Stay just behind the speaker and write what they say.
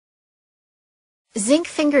Zinc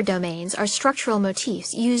finger domains are structural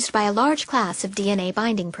motifs used by a large class of DNA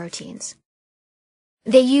binding proteins.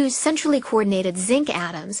 They use centrally coordinated zinc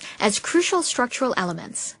atoms as crucial structural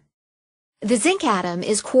elements. The zinc atom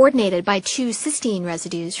is coordinated by 2 cysteine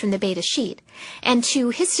residues from the beta sheet and 2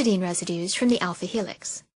 histidine residues from the alpha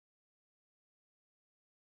helix.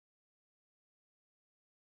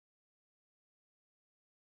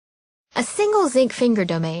 A single zinc finger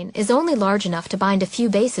domain is only large enough to bind a few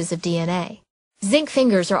bases of DNA. Zinc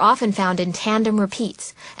fingers are often found in tandem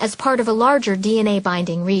repeats as part of a larger DNA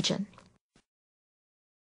binding region.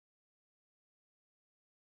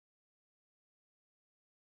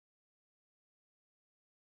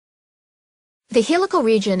 The helical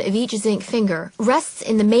region of each zinc finger rests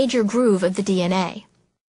in the major groove of the DNA.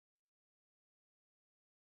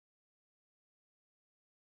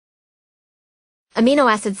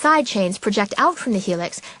 Amino acid side chains project out from the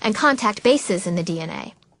helix and contact bases in the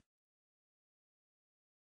DNA.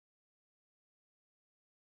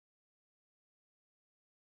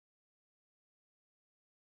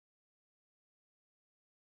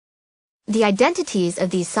 The identities of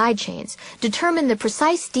these side chains determine the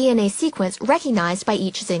precise DNA sequence recognized by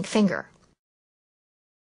each zinc finger.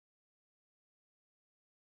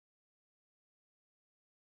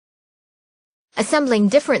 Assembling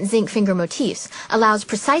different zinc finger motifs allows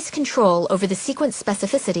precise control over the sequence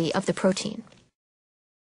specificity of the protein.